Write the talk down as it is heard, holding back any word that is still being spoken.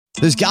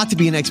There's got to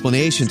be an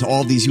explanation to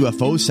all these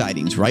UFO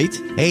sightings, right?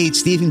 Hey,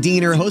 it's Stephen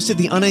Diener, host of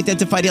the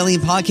Unidentified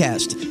Alien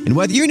Podcast. And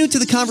whether you're new to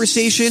the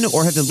conversation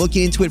or have been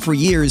looking into it for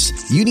years,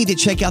 you need to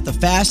check out the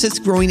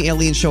fastest growing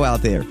alien show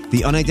out there,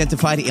 the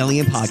Unidentified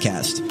Alien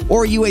Podcast,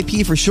 or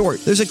UAP for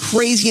short. There's a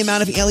crazy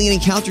amount of alien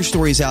encounter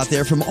stories out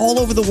there from all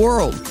over the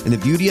world. And the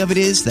beauty of it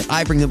is that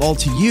I bring them all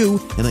to you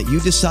and let you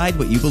decide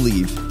what you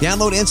believe.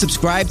 Download and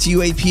subscribe to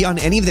UAP on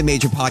any of the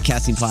major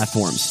podcasting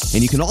platforms.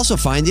 And you can also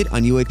find it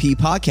on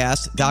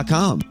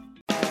UAPpodcast.com.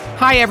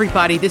 Hi,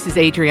 everybody. This is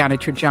Adriana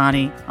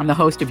Trajani. I'm the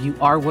host of You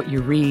Are What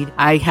You Read.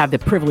 I have the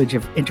privilege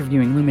of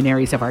interviewing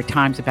luminaries of our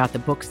times about the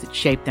books that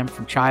shaped them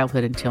from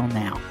childhood until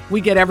now.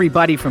 We get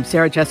everybody from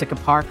Sarah Jessica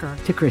Parker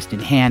to Kristen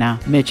Hanna,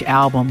 Mitch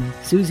Albom,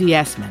 Susie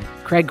Essman,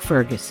 Craig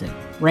Ferguson,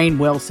 Rainn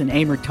Wilson,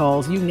 Amor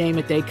Tolls, you name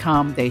it, they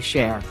come, they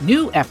share.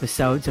 New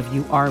episodes of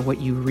You Are What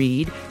You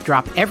Read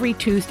drop every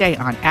Tuesday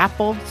on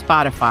Apple,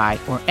 Spotify,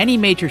 or any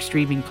major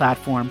streaming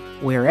platform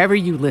wherever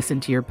you listen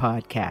to your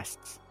podcasts.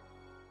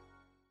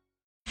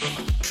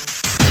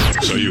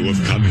 So you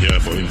have come here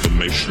for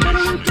information.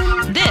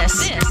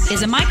 This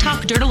is a My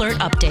Talk Dirt Alert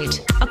update.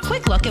 A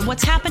quick look at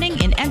what's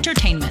happening in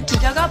entertainment. We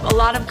dug up a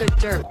lot of good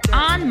dirt.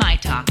 On My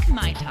Talk.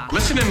 My Talk.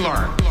 Listen and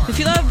learn. If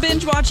you love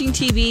binge watching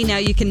TV, now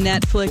you can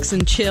Netflix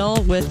and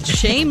chill with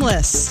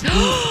Shameless.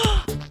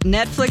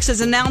 Netflix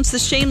has announced the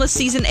Shameless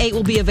Season 8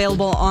 will be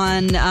available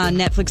on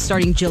Netflix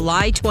starting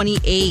July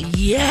 28th.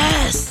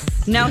 Yes!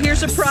 Now,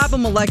 here's a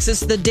problem,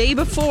 Alexis. The day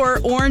before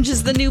Orange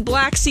is the New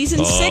Black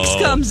Season 6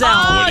 comes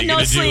out. Oh,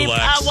 no sleep.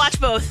 Watch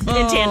both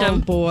in tandem. Oh,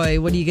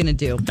 boy. What are you going to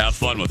do? Have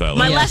fun with that.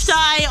 My left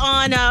eye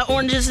on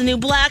Orange is the New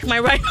Black, my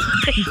right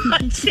eye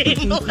on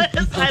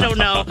Shameless. I don't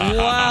know.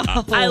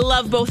 Wow. I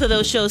love both of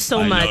those shows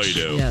so much. I know you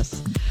do.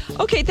 Yes.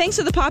 Okay, thanks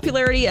to the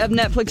popularity of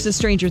Netflix's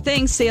Stranger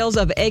Things, sales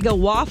of Eggo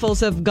waffles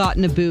have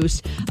gotten a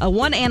boost.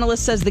 One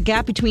analyst says the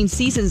gap between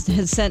seasons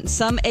has sent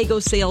some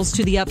Eggo sales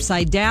to the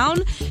upside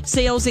down.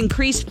 Sales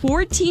increased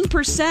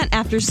 14%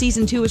 after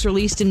season 2 was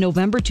released in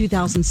November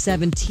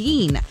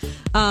 2017.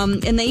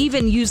 And they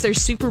even use their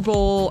Super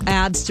Bowl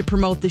ads to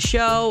promote the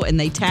show, and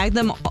they tag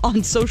them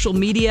on social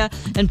media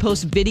and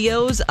post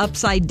videos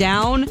upside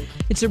down.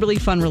 It's a really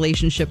fun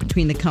relationship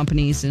between the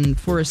companies, and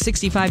for a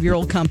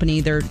 65-year-old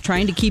company, they're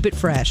trying to keep it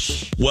fresh.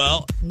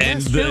 Well,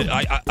 and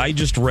I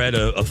just read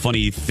a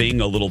funny thing,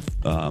 a little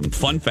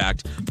fun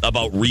fact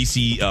about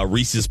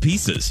Reese's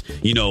Pieces.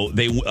 You know,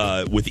 they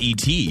with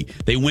E.T.,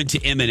 they went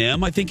to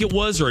M&M, I think it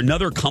was, or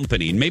another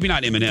company, maybe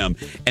not M&M,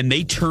 and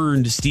they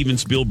turned Steven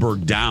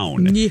Spielberg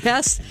down.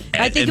 Yes,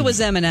 I think it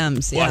was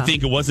M&M's. Well, I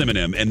think it was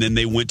M&M, and then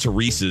they went to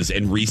Reese's,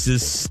 and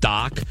Reese's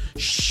stock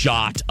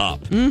shot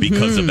up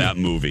because of that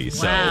movie.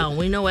 Wow,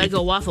 we know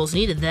Eggo waffles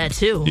needed that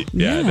too.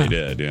 Yeah, they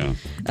did,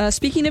 yeah.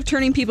 Speaking of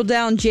turning people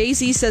down,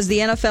 Jay-Z says the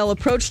NFL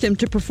approached him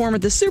to perform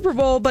at the Super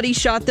Bowl, but he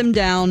shot them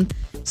down,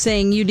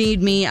 saying, "You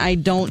need me, I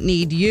don't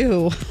need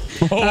you."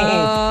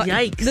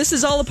 Yikes. This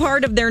is all a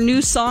part of their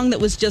new song that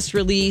was just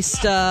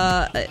released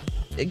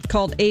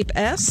called Ape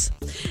S.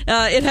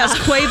 It has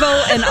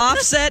Quavo and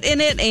Offset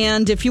in it,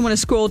 and if you want to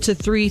scroll to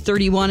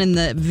 3:31 in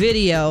the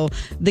video,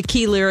 the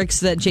key lyrics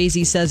that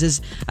Jay-Z says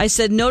is, "I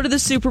said no to the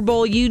Super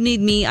Bowl, you need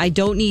me, I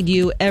don't need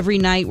you, every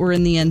night we're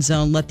in the end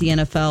zone, let the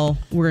NFL,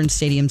 we're in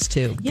stadiums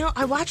too." You know,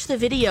 I watched the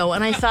video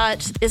and I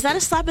thought, is that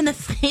a slap in the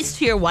face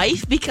to your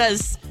wife?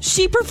 Because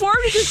she performed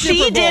at the Super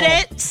Bowl. She did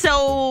it,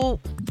 so...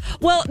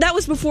 Well, that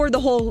was before the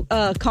whole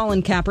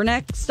Colin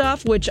Kaepernick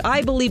stuff, which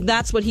I believe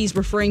that's what he's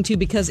referring to,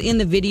 because in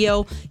the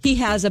video, he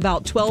has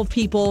about 12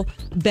 people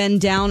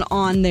bend down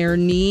on their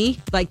knee,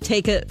 like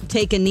take a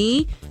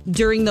knee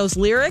during those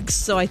lyrics.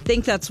 So I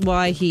think that's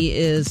why he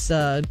is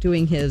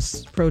doing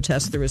his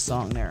protest through his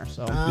song there.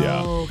 So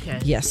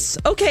okay. Yes.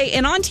 Okay,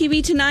 and on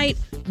TV tonight,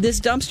 this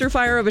dumpster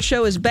fire of a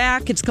show is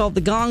back. It's called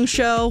The Gong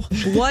Show.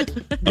 What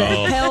the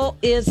hell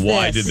is this?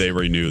 Why did they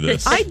renew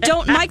this?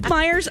 Mike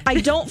Myers, I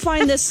don't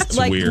find this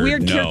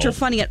weird character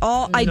funny at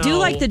all. I do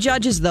like the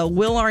judges, though.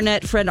 Will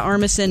Arnett, Fred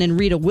Armisen, and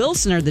Rita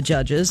Wilson are the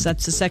judges.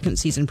 That's the second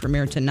season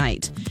premiere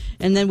tonight.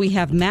 And then we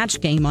have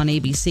Match Game on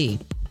ABC.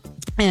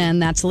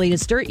 And that's the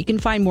latest dirt. You can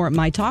find more at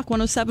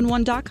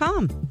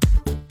mytalk1071.com.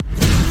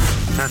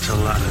 That's a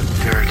lot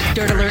of dirt.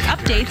 Dirt Alert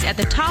updates at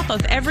the top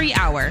of every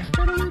hour.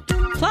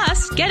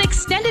 Plus, get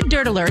extended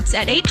Dirt Alerts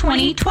at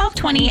 8:20,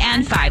 12:20,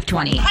 and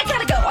 5:20. I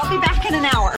gotta go. I'll be back in an hour.